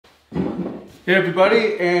Hey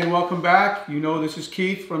everybody, and welcome back. You know this is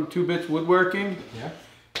Keith from 2 Bits Woodworking. Yeah.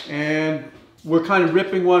 And we're kind of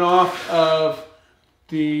ripping one off of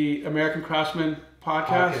the American Craftsman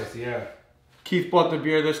podcast. Yeah. Keith bought the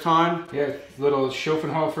beer this time. Yeah, little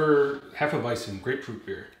Schopenhofer Hefeweizen grapefruit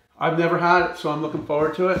beer. I've never had it, so I'm looking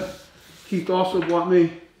forward to it. Keith also bought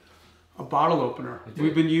me a bottle opener.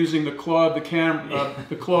 We've been using the claw, the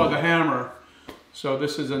hammer. So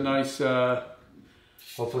this is a nice...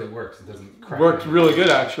 Hopefully it works. It doesn't crack. Worked really good,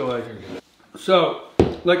 actually. So,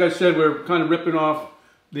 like I said, we're kind of ripping off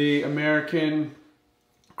the American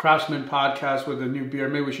Craftsman podcast with a new beer.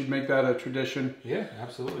 Maybe we should make that a tradition. Yeah,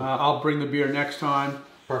 absolutely. I'll bring the beer next time.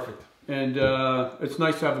 Perfect. And it's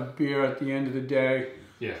nice to have a beer at the end of the day.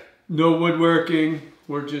 Yeah. No woodworking.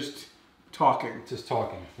 We're just talking. Just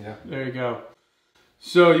talking, yeah. There you go.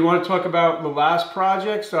 So, you want to talk about the last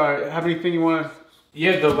projects? Have anything you want to...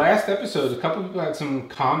 Yeah, the last episode, a couple of people had some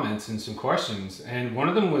comments and some questions, and one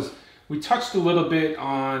of them was, we touched a little bit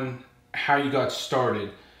on how you got started,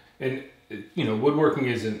 and you know, woodworking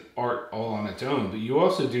is an art all on its own, but you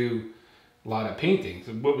also do a lot of painting.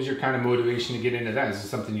 So what was your kind of motivation to get into that? Is it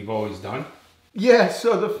something you've always done? Yeah,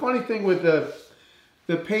 so the funny thing with the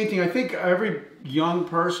painting, I think every young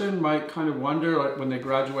person might kind of wonder, like when they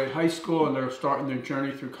graduate high school and they're starting their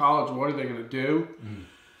journey through college, what are they going to do?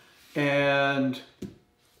 And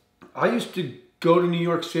I used to go to New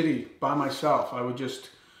York City by myself. I would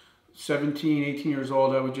just, 17, 18 years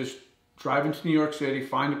old, I would just drive into New York City,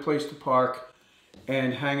 find a place to park,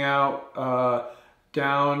 and hang out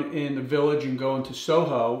down in the Village and go into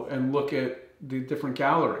Soho and look at the different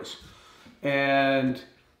galleries. And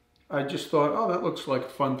I just thought, oh, that looks like a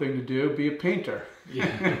fun thing to do, be a painter.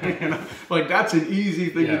 Yeah. You know, like that's an easy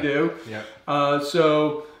thing to do. Yeah.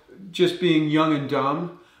 So just being young and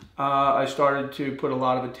dumb, I started to put a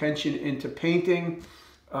lot of attention into painting.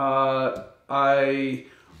 I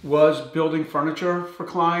was building furniture for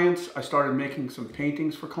clients. I started making some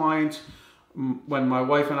paintings for clients. When my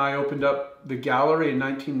wife and I opened up the gallery in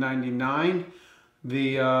 1999,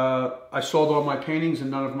 I sold all my paintings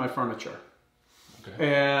and none of my furniture.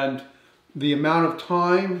 Okay. And the amount of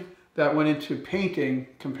time that went into painting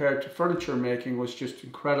compared to furniture making was just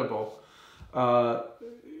incredible.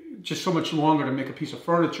 Just so much longer to make a piece of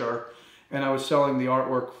furniture, and I was selling the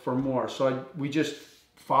artwork for more. So we just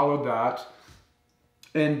followed that.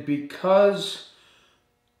 And because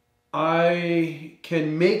I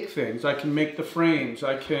can make things, I can make the frames,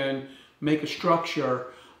 I can make a structure,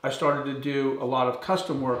 I started to do a lot of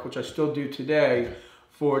custom work, which I still do today,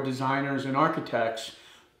 for designers and architects.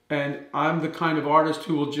 And I'm the kind of artist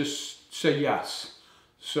who will just say yes.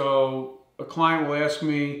 So a client will ask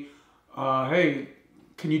me, hey,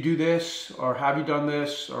 can you do this? Or have you done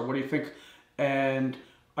this? Or what do you think? And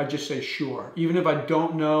I just say sure. Even if I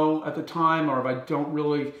don't know at the time, or if I don't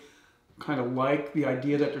really kind of like the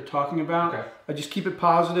idea that they're talking about, Okay. I just keep it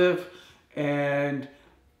positive. And,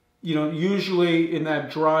 you know, usually in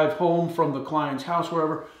that drive home from the client's house,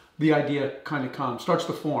 wherever, the idea kind of comes, starts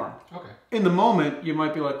to form. Okay. In the moment, you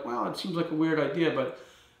might be like, well, it seems like a weird idea, but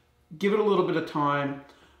give it a little bit of time.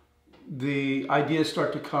 The ideas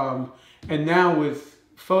start to come. And now with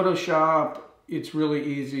Photoshop, it's really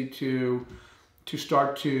easy to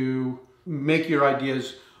start to make your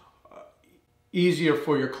ideas easier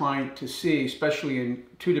for your client to see, especially in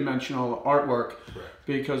two-dimensional artwork,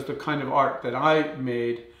 because the kind of art that I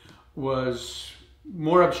made was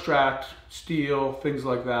more abstract, steel, things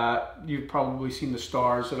like that. You've probably seen the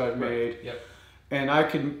stars that I've made. Yep. And I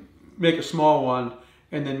can make a small one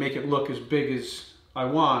and then make it look as big as I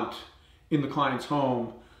want in the client's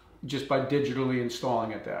home, just by digitally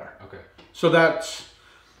installing it there. Okay. So that's,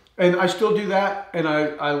 and I still do that, and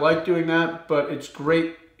I like doing that, but it's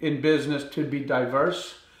great in business to be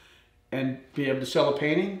diverse and be able to sell a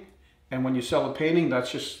painting. And when you sell a painting,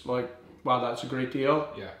 that's just like, wow, that's a great deal.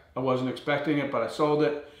 Yeah. I wasn't expecting it, but I sold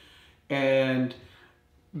it. And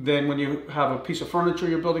then when you have a piece of furniture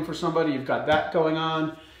you're building for somebody, you've got that going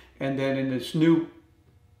on. And then in this new,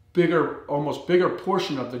 almost bigger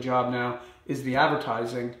portion of the job now is the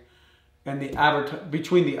advertising. And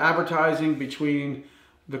between the advertising, between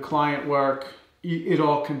the client work, it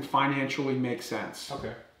all can financially make sense.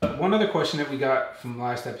 Okay. One other question that we got from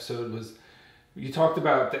last episode was, you talked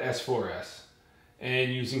about the S4S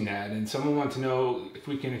and using that, and someone wanted to know if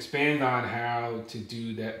we can expand on how to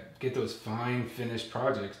do that, get those fine finished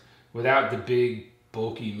projects without the big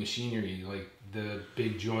bulky machinery, like the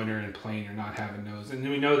big joiner and planer, not having those. And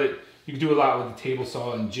then we know that you can do a lot with the table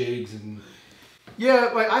saw and jigs and...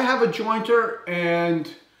 Yeah, like I have a jointer,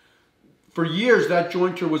 and for years, that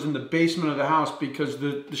jointer was in the basement of the house because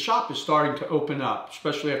the shop is starting to open up,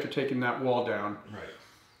 especially after taking that wall down. Right.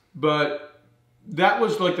 But that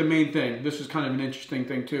was like the main thing. This is kind of an interesting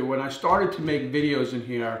thing too. When I started to make videos in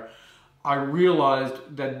here, I realized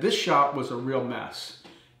that this shop was a real mess.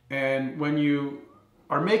 And when you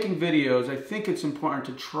are making videos, I think it's important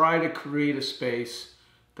to try to create a space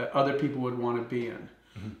that other people would want to be in.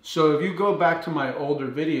 Mm-hmm. So if you go back to my older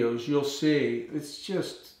videos, you'll see it's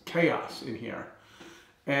just chaos in here.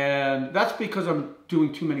 And that's because I'm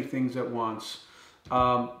doing too many things at once.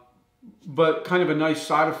 But kind of a nice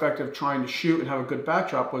side effect of trying to shoot and have a good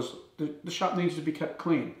backdrop was the shop needs to be kept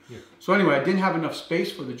clean. Yeah. So anyway, I didn't have enough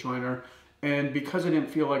space for the jointer, and because I didn't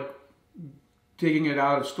feel like digging it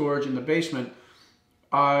out of storage in the basement,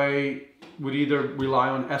 I would either rely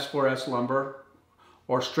on S4S lumber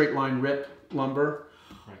or straight line rip lumber,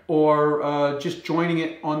 right, or just joining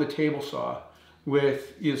it on the table saw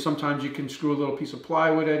with, you know, sometimes you can screw a little piece of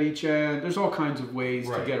plywood at each end. There's all kinds of ways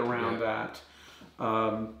to get around that.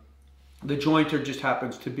 The jointer just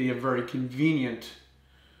happens to be a very convenient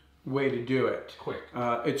way to do it. Quick.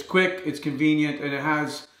 It's quick, it's convenient, and it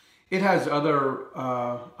has other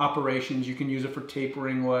operations. You can use it for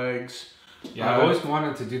tapering legs. Yeah, I've always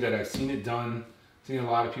wanted to do that. I've seen it done. I've seen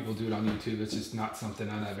a lot of people do it on YouTube. It's just not something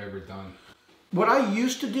that I've ever done. What I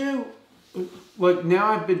used to do, like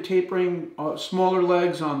now I've been tapering smaller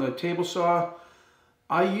legs on the table saw.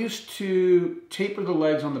 I used to taper the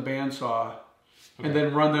legs on the bandsaw and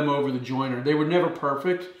then run them over the jointer. They were never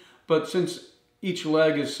perfect, but since each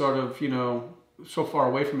leg is sort of, you know, so far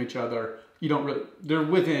away from each other, you don't really, they're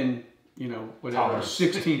within, you know, whatever,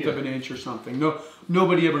 16th of an inch or something.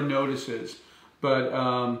 Nobody ever notices.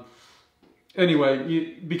 But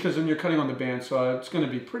anyway, because when you're cutting on the bandsaw, it's going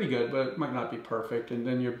to be pretty good, but it might not be perfect. And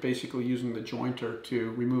then you're basically using the jointer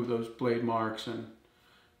to remove those blade marks. And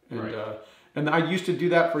I used to do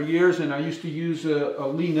that for years, and I used to use a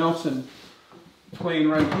Lee Nelson plane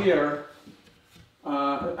right here.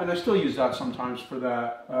 And I still use that sometimes for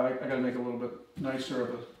that. I got to make a little bit nicer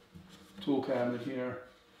of a tool cabinet here.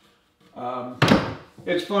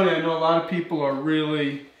 It's funny, I know a lot of people are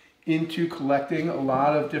really into collecting a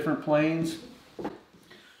lot of different planes.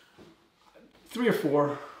 3 or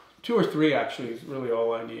 4, 2 or 3 actually is really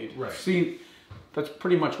all I need. Right. See, that's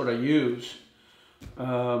pretty much what I use.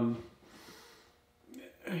 I'm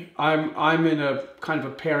in a kind of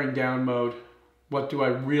a paring down mode. What do I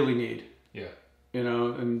really need? Yeah. You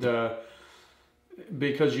know, and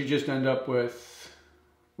because you just end up with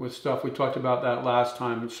stuff. We talked about that last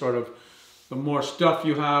time. It's sort of the more stuff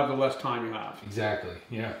you have, the less time you have. Exactly.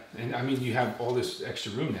 Yeah. And I mean, you have all this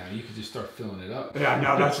extra room now. You could just start filling it up. Yeah.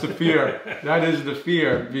 No, that's the fear. That is the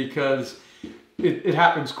fear, because it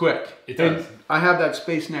happens quick. It does. And I have that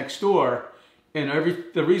space next door, and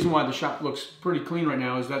the reason why the shop looks pretty clean right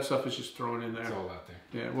now is that stuff is just thrown in there. It's all out there.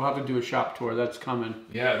 Yeah, we'll have to do a shop tour. That's coming.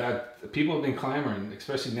 Yeah, that people have been clamoring,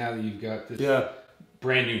 especially now that you've got this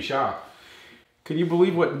brand new shop. Can you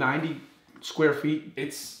believe what 90 square feet?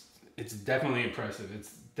 It's definitely impressive.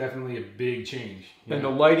 It's definitely a big change. And the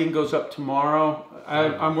lighting goes up tomorrow.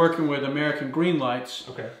 I'm working with American Green Lights.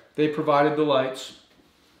 Okay. They provided the lights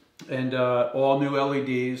and all new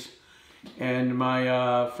LEDs. And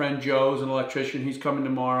my friend Joe's an electrician. He's coming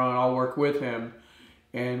tomorrow, and I'll work with him.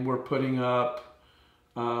 And we're putting up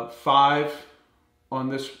 5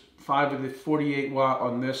 of the 48 watt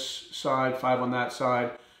on this side, 5 on that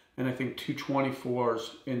side, and I think 2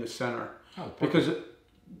 24s in the center. Oh, because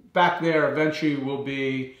back there eventually will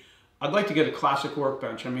be, I'd like to get a classic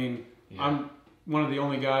workbench. I mean, I'm one of the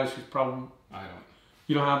only guys who's probably,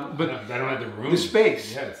 you don't have, but I don't have the room. The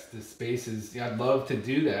space. Yes, the space is, I'd love to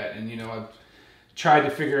do that. And, you know, I've tried to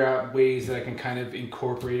figure out ways that I can kind of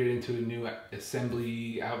incorporate it into a new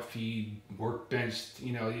assembly, outfeed, workbench.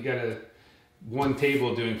 You know, you got one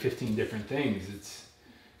table doing 15 different things. It's,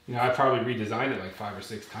 you know, I probably redesigned it like 5 or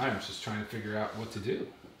 6 times just trying to figure out what to do.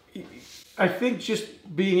 I think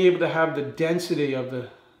just being able to have the density of the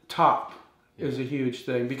top is a huge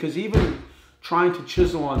thing, because even trying to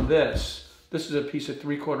chisel on this is a piece of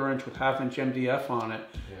 3/4 inch with 1/2 inch MDF on it,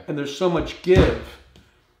 and there's so much give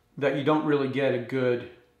that you don't really get a good,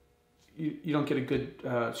 you don't get a good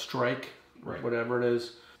strike, right, whatever it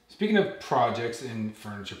is. Speaking of projects and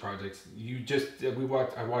furniture projects,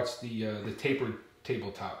 I watched the tapered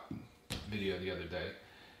tabletop video the other day,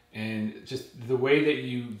 and just the way that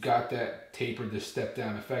you got that tapered, the step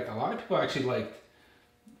down effect. A lot of people actually liked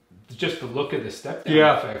just the look of the step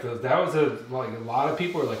down effect. That was a lot of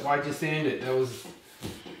people were like, "Why'd you sand it?"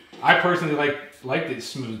 I personally liked it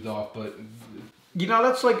smoothed off, but you know,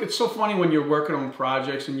 that's like, it's so funny when you're working on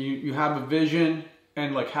projects and you have a vision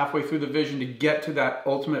and like halfway through the vision to get to that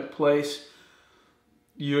ultimate place,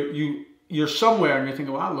 you're somewhere and you're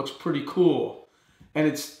thinking, wow, it looks pretty cool. And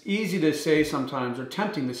it's easy to say sometimes, or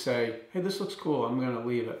tempting to say, hey, this looks cool, I'm going to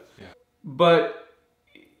leave it. Yeah. But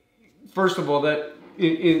first of all, that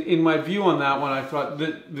in my view on that one, I thought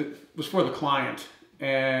that was for the client,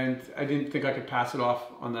 and I didn't think I could pass it off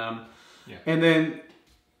on them. Yeah.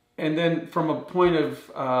 And then from a point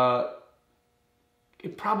of,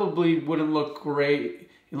 it probably wouldn't look great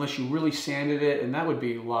unless you really sanded it, and that would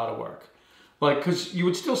be a lot of work. Like, because you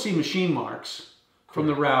would still see machine marks from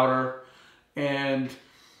the router, and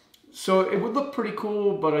so it would look pretty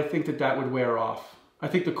cool, but I think that would wear off. I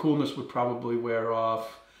think the coolness would probably wear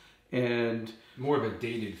off, and more of a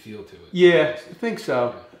dated feel to it. Yeah, I think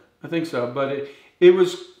so. Yeah. I think so. But it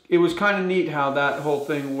was kind of neat how that whole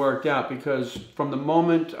thing worked out, because from the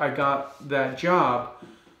moment I got that job,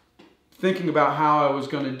 thinking about how I was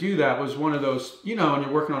going to do that was one of those, you know, when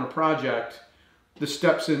you're working on a project, the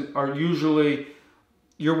steps are usually,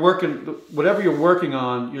 whatever you're working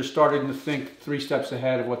on, you're starting to think 3 steps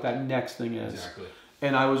ahead of what that next thing is. Exactly.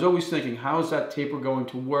 And I was always thinking, how is that taper going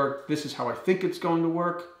to work? This is how I think it's going to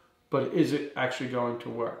work, but is it actually going to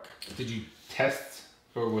work? Did you test,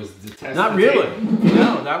 or was the test? Not really.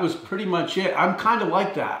 No, that was pretty much it. I'm kind of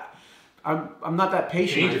like that. I'm not that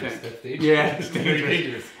patient, dangerous. I think. That's dangerous. Yeah, it's very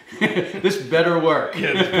dangerous. This better work.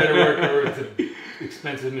 Yeah, this better work, or it's an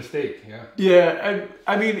expensive mistake. Yeah. Yeah,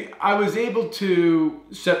 I mean, I was able to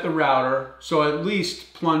set the router, so I at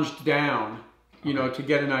least plunged down, you know, to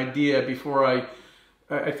get an idea before I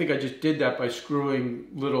think I just did that by screwing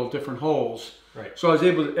little different holes. Right. So I was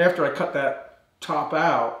able to, after I cut that top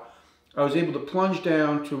out, I was able to plunge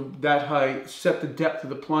down to that height, set the depth of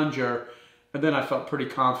the plunger, and then I felt pretty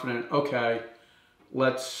confident. Okay,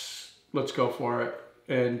 let's go for it.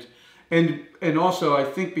 And also I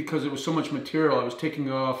think because it was so much material, I was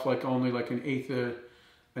taking off like only like an eighth of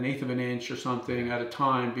an inch or something at a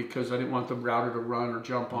time, because I didn't want the router to run or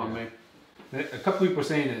jump on me. A couple people were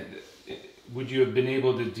saying that, would you have been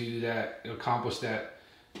able to do that, accomplish that,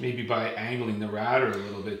 maybe by angling the router a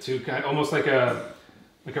little bit too, kind of almost like a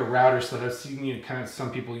router sled? I've seen, you know, kind of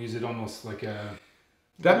some people use it almost like a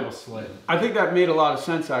little sled. I think that made a lot of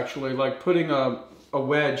sense, actually, like putting a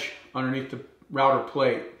wedge underneath the router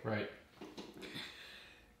plate. Right.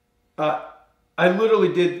 I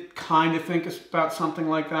literally did kind of think about something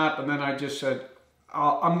like that, but then I just said,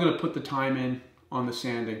 I'm going to put the time in on the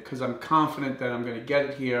sanding, because I'm confident that I'm going to get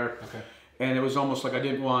it here. Okay. And it was almost like I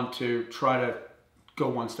didn't want to try to go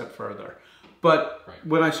one step further. But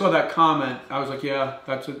when I saw that comment, I was like, yeah,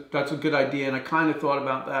 that's a good idea. And I kind of thought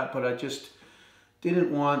about that, but I just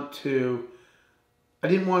didn't want to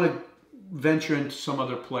venture into some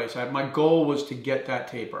other place. My goal was to get that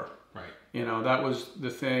taper. Right. You know, that was the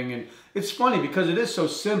thing. And it's funny because it is so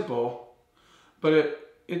simple, but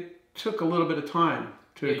it took a little bit of time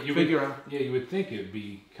to figure out. Yeah, you would think it would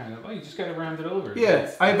be kind of, you just got to round it over.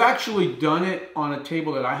 Yeah, I've actually done it on a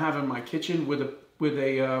table that I have in my kitchen with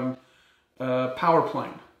a power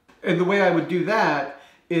plane. And the way I would do that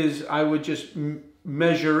is I would just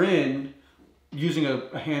measure in using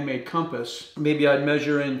a handmade compass. Maybe I'd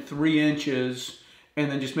measure in 3 inches and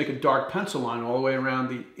then just make a dark pencil line all the way around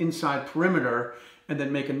the inside perimeter, and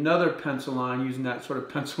then make another pencil line using that sort of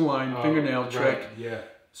pencil line fingernail trick. Yeah.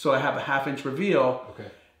 So I have a 1/2 inch reveal. Okay.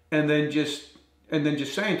 And then just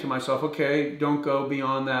saying to myself, okay, don't go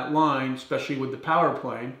beyond that line, especially with the power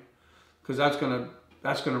plane, because that's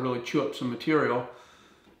gonna really chew up some material,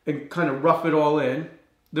 and kind of rough it all in.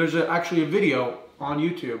 There's actually a video on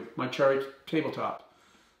YouTube, my cherry tabletop.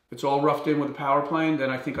 It's all roughed in with the power plane. Then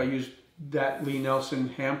I think I used that Lee Nelson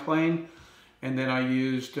hand plane, and then I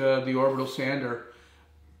used the orbital sander.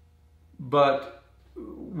 But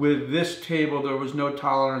with this table, there was no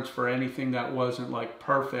tolerance for anything that wasn't like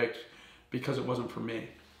perfect, because it wasn't for me.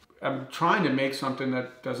 I'm trying to make something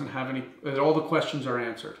that doesn't have that all the questions are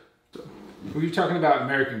answered. So. We were talking about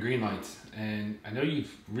American Green Lights, and I know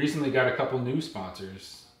you've recently got a couple new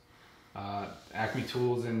sponsors, Acme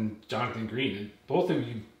Tools and Jonathan Green, and both of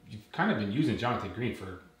you've kind of been using Jonathan Green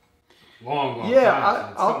for long time. So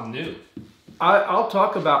it's something new. I'll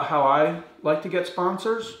talk about how I like to get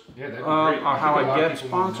sponsors. Yeah, that'd be great. Or how I get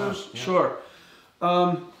sponsors. Yeah. Sure.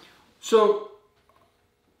 So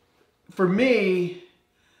for me,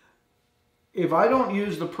 if I don't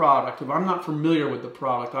use the product, if I'm not familiar with the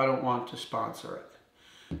product, I don't want to sponsor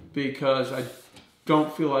it, because I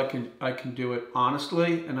don't feel I can do it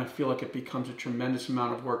honestly, and I feel like it becomes a tremendous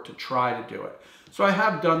amount of work to try to do it. So I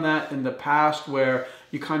have done that in the past, where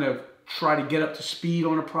you kind of try to get up to speed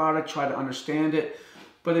on a product, try to understand it,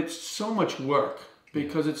 but it's so much work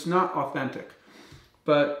because it's not authentic.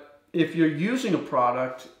 But if you're using a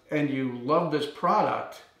product and you love this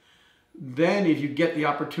product, then if you get the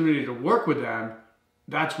opportunity to work with them,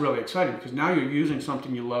 that's really exciting because now you're using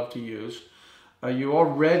something you love to use. You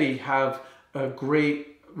already have a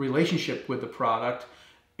great relationship with the product.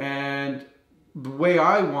 And the way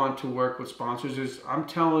I want to work with sponsors is I'm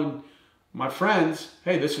telling my friends,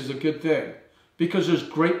 hey, this is a good thing. Because there's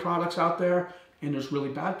great products out there and there's really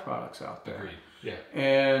bad products out there. Agreed. Yeah.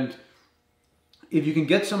 And if you can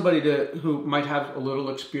get somebody who might have a little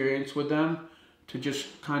experience with them to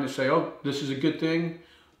just kind of say, oh, this is a good thing.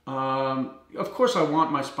 Of course, I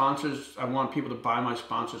want my sponsors, I want people to buy my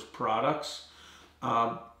sponsors' products.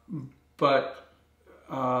 But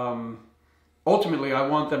ultimately, I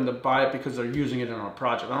want them to buy it because they're using it in a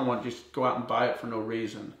project. I don't want to just go out and buy it for no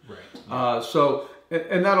reason. Right. Yeah.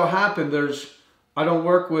 And that'll happen. I don't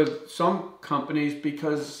work with some companies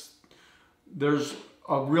because there's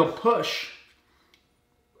a real push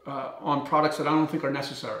on products that I don't think are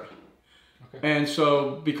necessary. Okay. And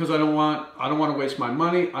so because I don't want to waste my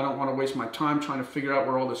money, I don't want to waste my time trying to figure out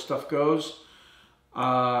where all this stuff goes.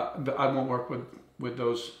 I won't work with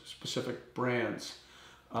those specific brands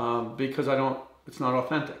because it's not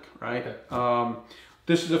authentic, right? Okay.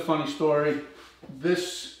 This is a funny story.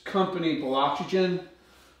 This company, Blockoxygen,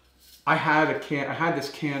 I had this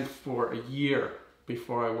can for a year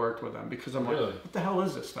before I worked with them because I'm like, what the hell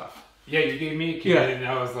is this stuff? Yeah, you gave me a can and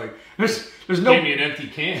I was like, there's gave me an empty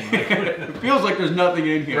can. It feels like there's nothing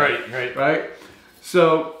in here. Right.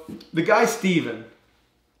 So the guy, Steven,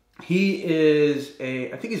 he is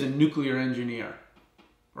I think he's a nuclear engineer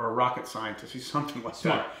or a rocket scientist. He's something like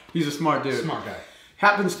that. He's a smart dude. Smart guy.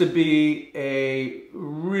 Happens to be a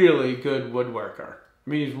really good woodworker. I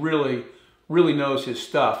mean, he really knows his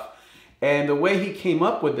stuff. And the way he came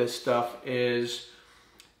up with this stuff is,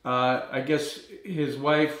 I guess his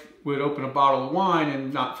wife would open a bottle of wine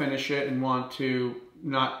and not finish it and want to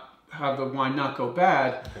not have the wine not go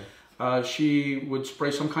bad. Okay. She would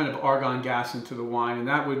spray some kind of argon gas into the wine, and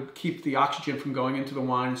that would keep the oxygen from going into the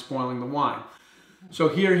wine and spoiling the wine. So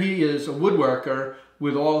here he is, a woodworker,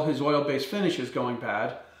 with all his oil-based finishes going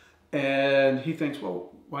bad, and he thinks,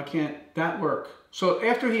 well, why can't that work? So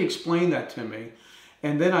after he explained that to me,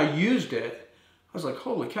 and then I used it, I was like,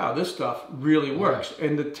 holy cow, this stuff really works. Yeah.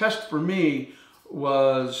 And the test for me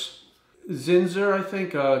was Zinsser, I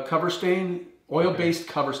think, cover stain, oil-based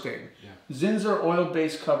cover stain. Yeah. Zinsser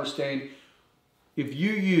oil-based cover stain. If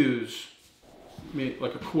you use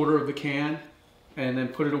like a quarter of the can and then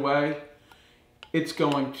put it away, it's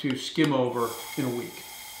going to skim over in a week.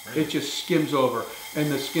 Right. It just skims over,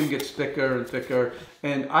 and the skim gets thicker and thicker.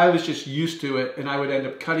 And I was just used to it, and I would end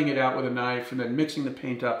up cutting it out with a knife and then mixing the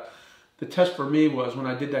paint up. The test for me was when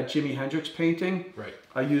I did that Jimi Hendrix painting. Right.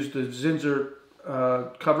 I used the Zinsser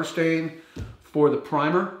cover stain for the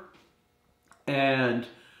primer, and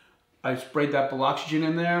I sprayed that Blockoxygen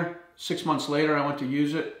in there. 6 months later, I went to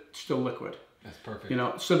use it, still liquid. That's perfect. You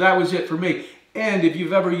know, so that was it for me. And if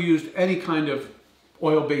you've ever used any kind of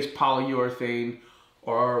oil-based polyurethane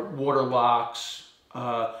or water locks,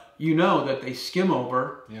 you know that they skim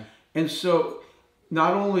over. Yeah. And so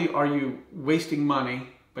not only are you wasting money,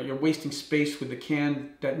 but you're wasting space with the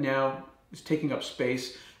can that now is taking up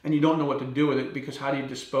space, and you don't know what to do with it because how do you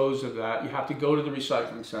dispose of that? You have to go to the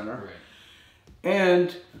recycling center. Right.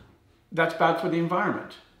 And that's bad for the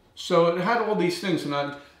environment. So it had all these things,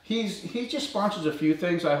 and he just sponsors a few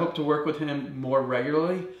things. I hope to work with him more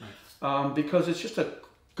regularly because it's just a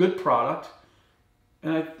good product.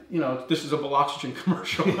 And this is a Blockoxygen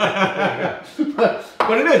commercial,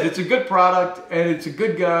 but it is. It's a good product, and it's a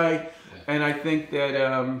good guy, yeah. And I think that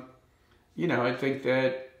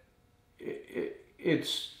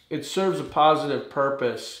it serves a positive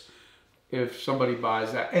purpose if somebody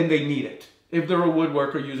buys that, and they need it. If they're a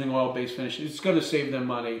woodworker using oil-based finishes, it's going to save them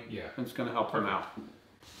money, yeah, and it's going to help them out.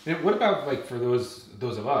 And what about like for those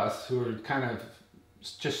of us who are kind of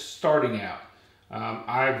just starting out?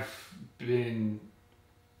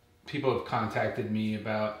 People have contacted me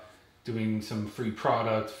about doing some free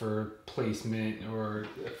product for placement or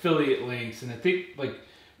affiliate links, and I think like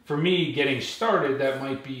for me getting started that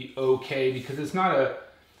might be okay because it's not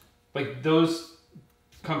like those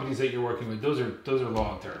companies that you're working with, those are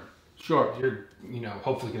long term. Sure. You're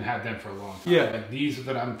hopefully gonna have them for a long time. Yeah. Like these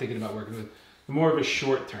that I'm thinking about working with, more of a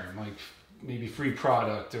short term, like maybe free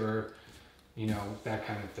product or that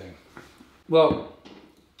kind of thing. Well,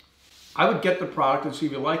 I would get the product and see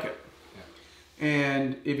if you like it. Yeah.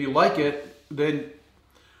 And if you like it, then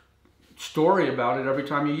story about it every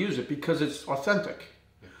time you use it because it's authentic.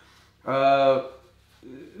 Yeah.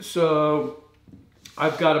 So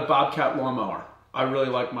I've got a Bobcat lawnmower. I really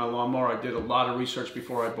like my lawnmower. I did a lot of research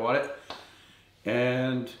before I bought it.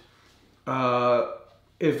 And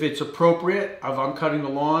if it's appropriate, if I'm cutting the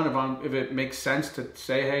lawn, if it makes sense to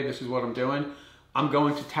say, hey, this is what I'm doing, I'm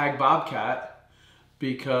going to tag Bobcat,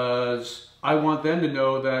 because I want them to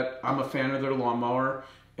know that I'm a fan of their lawnmower,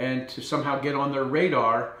 and to somehow get on their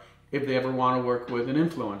radar if they ever want to work with an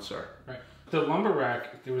influencer. Right. The lumber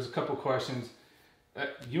rack, there was a couple questions.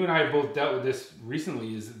 You and I have both dealt with this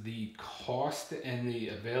recently, is the cost and the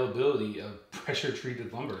availability of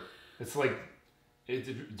pressure-treated lumber. It's like, it's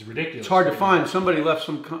ridiculous. It's hard to find. Somebody left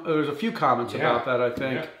there's a few comments about that, I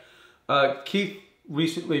think. Yeah. Keith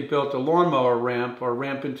recently built a lawnmower ramp, or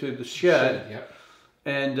ramp into the shed. Yep.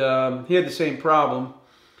 And he had the same problem.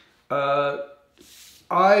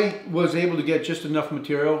 I was able to get just enough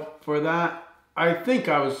material for that. I think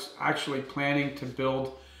I was actually planning to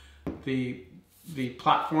build the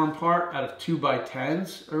platform part out of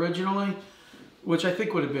 2x10s originally, which I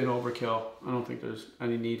think would have been overkill. I don't think there's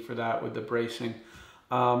any need for that with the bracing.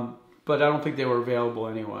 But I don't think they were available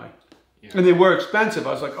anyway. Yeah. And they were expensive.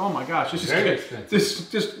 I was like, oh my gosh,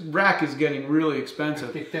 this rack is getting really expensive.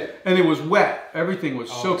 I think that, and it was wet. Everything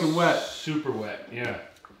was soaking wet. Super wet, yeah.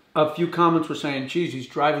 A few comments were saying, geez, he's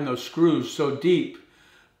driving those screws so deep.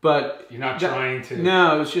 But you're not trying to.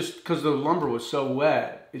 No, it was just because the lumber was so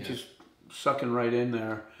wet. It's just sucking right in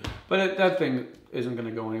there. Yeah. But that thing isn't going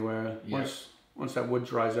to go anywhere once that wood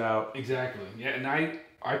dries out. Exactly. Yeah, and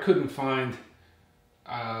I couldn't find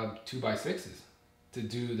 2x6s to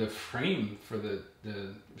do the frame for the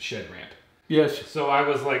shed ramp. Yes. So I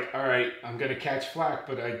was like, all right, I'm going to catch flack,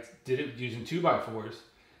 but I did it using 2x4s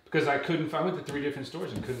because I went to 3 different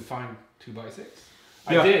stores and couldn't find 2x6.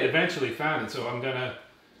 I did eventually found it, so I'm going to,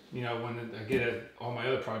 when I get all my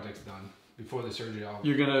other projects done before the surgery,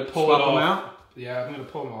 you're going to swap them out? Yeah, I'm going to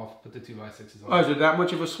pull them off, put the 2x6s on. Oh, is there that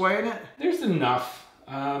much of a sway in it? There's enough.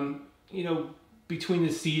 Between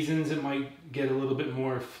the seasons, it might get a little bit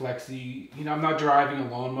more flexy. I'm not driving a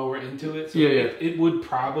lawnmower into it, so it would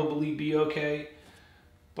probably be okay.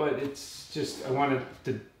 But it's just, I want it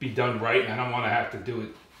to be done right, and I don't want to have to do it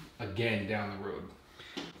again down the road.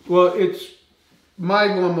 Well, my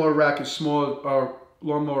lawnmower rack is small, or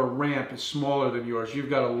lawnmower ramp is smaller than yours. You've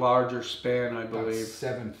got a larger span, I believe. About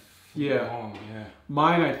 7 feet long, yeah.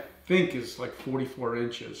 Mine, I think, is like 44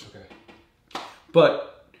 inches. Okay. But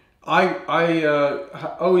I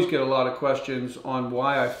always get a lot of questions on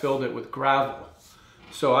why I filled it with gravel.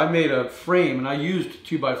 So I made a frame, and I used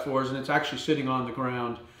 2x4s, and it's actually sitting on the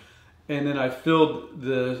ground. And then I filled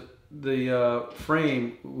the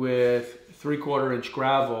frame with 3/4 inch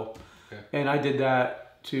gravel, and I did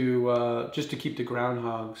that to just to keep the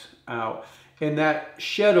groundhogs out. And that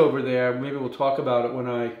shed over there, maybe we'll talk about it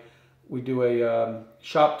when we do a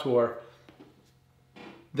shop tour.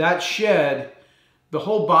 That shed. The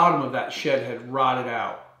whole bottom of that shed had rotted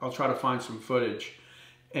out. I'll try to find some footage.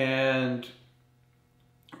 And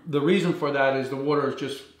the reason for that is the water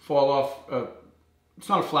just fall off. It's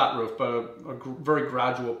not a flat roof, but a very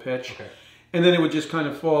gradual pitch. Okay. And then it would just kind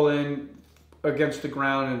of fall in against the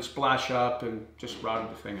ground and splash up and just rotted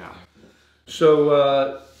the thing out.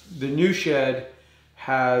 So the new shed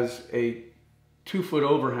has a 2-foot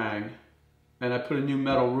overhang, and I put a new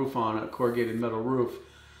metal roof on it, a corrugated metal roof.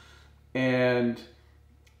 And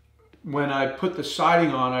when I put the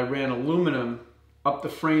siding on, I ran aluminum up the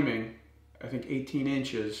framing, I think 18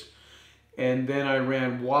 inches. And then I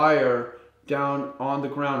ran wire down on the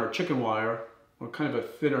ground, or chicken wire, or kind of a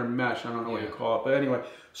thinner mesh, I don't know what you call it. But anyway,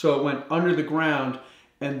 so it went under the ground,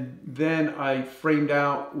 and then I framed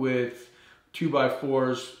out with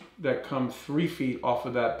 2x4s that come 3 feet off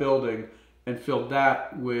of that building, and filled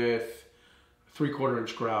that with 3/4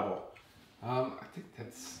 inch gravel. I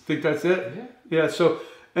think that's it? Yeah. Yeah, so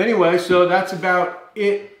anyway, so that's about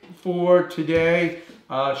it for today.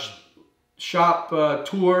 Shop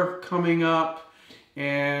tour coming up,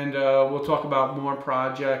 and we'll talk about more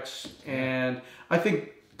projects. And I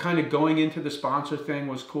think kind of going into the sponsor thing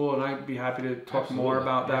was cool, and I'd be happy to talk more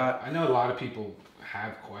about that. I know a lot of people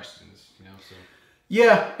have questions, so.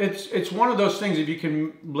 Yeah, it's one of those things, if you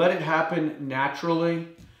can let it happen naturally,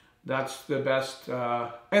 that's the best.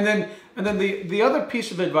 And then the other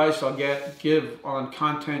piece of advice I'll give on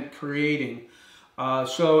content creating.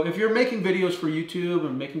 So if you're making videos for YouTube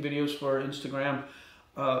and making videos for Instagram,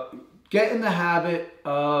 get in the habit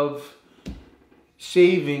of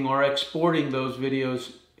saving or exporting those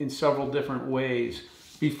videos in several different ways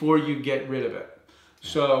before you get rid of it.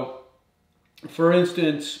 So, for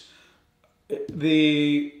instance,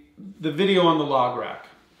 the video on the log rack.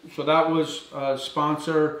 So that was a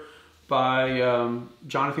sponsor by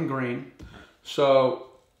Jonathan Green. So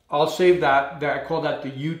I'll save that. I call that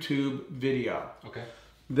the YouTube video. Okay.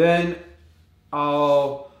 Then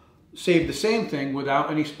I'll save the same thing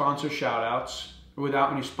without any sponsor shout outs,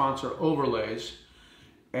 without any sponsor overlays,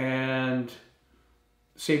 and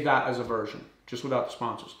save that as a version, just without the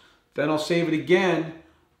sponsors. Then I'll save it again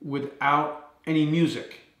without any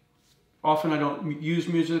music. Often I don't use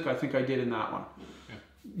music. I think I did in that one. Yeah.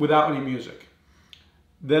 Without any music.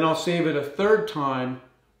 Then I'll save it a third time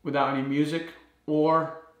without any music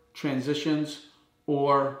or transitions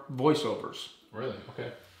or voiceovers. Really?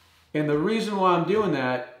 Okay. And the reason why I'm doing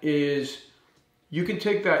that is you can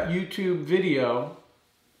take that YouTube video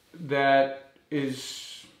that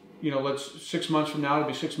is, you know, let's 6 months from now, it'll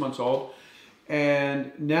be 6 months old.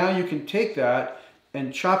 And now you can take that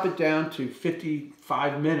and chop it down to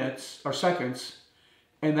 55 minutes or seconds.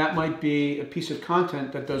 And that might be a piece of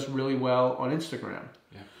content that does really well on Instagram.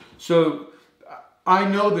 Yeah. So I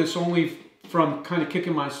know this only from kind of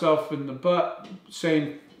kicking myself in the butt,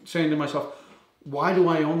 saying to myself, why do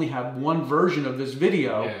I only have one version of this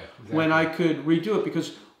video when I could redo it?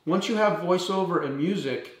 Because once you have voiceover and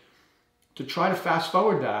music, to try to fast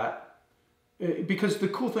forward that, because the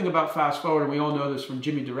cool thing about fast forward, and we all know this from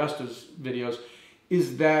Jimmy DiResta's videos,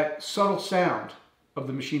 is that subtle sound of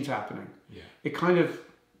the machines happening. Yeah.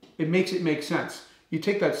 It makes it make sense. You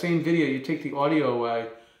take that same video, you take the audio away,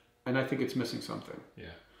 and I think it's missing something. Yeah.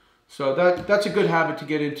 So that's a good habit to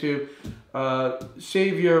get into.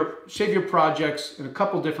 Save your projects in a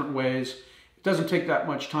couple different ways. It doesn't take that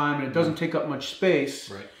much time and it doesn't take up much space.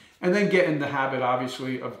 Right. And then get in the habit,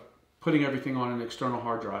 obviously, of putting everything on an external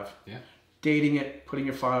hard drive. Yeah. Dating it, putting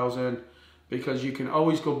your files in, because you can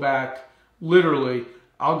always go back. Literally,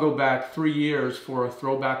 I'll go back 3 years for a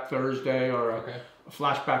Throwback Thursday or a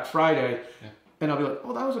Flashback Friday, and I'll be like,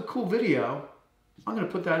 oh, that was a cool video. I'm going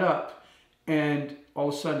to put that up. And all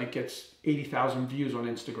of a sudden it gets 80,000 views on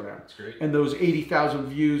Instagram. That's great. And those 80,000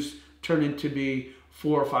 views turn into be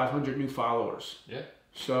 400 or 500 new followers. Yeah.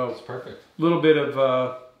 So that's perfect. Little bit of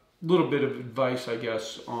advice, I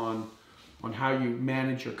guess, on how you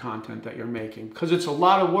manage your content that you're making, because it's a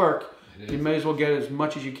lot of work. You may as well get as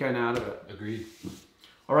much as you can out of it. Agreed.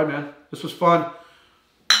 All right, man. This was fun.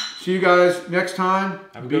 See you guys next time.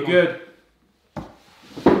 Be good.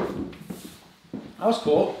 That was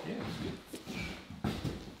cool. Yeah.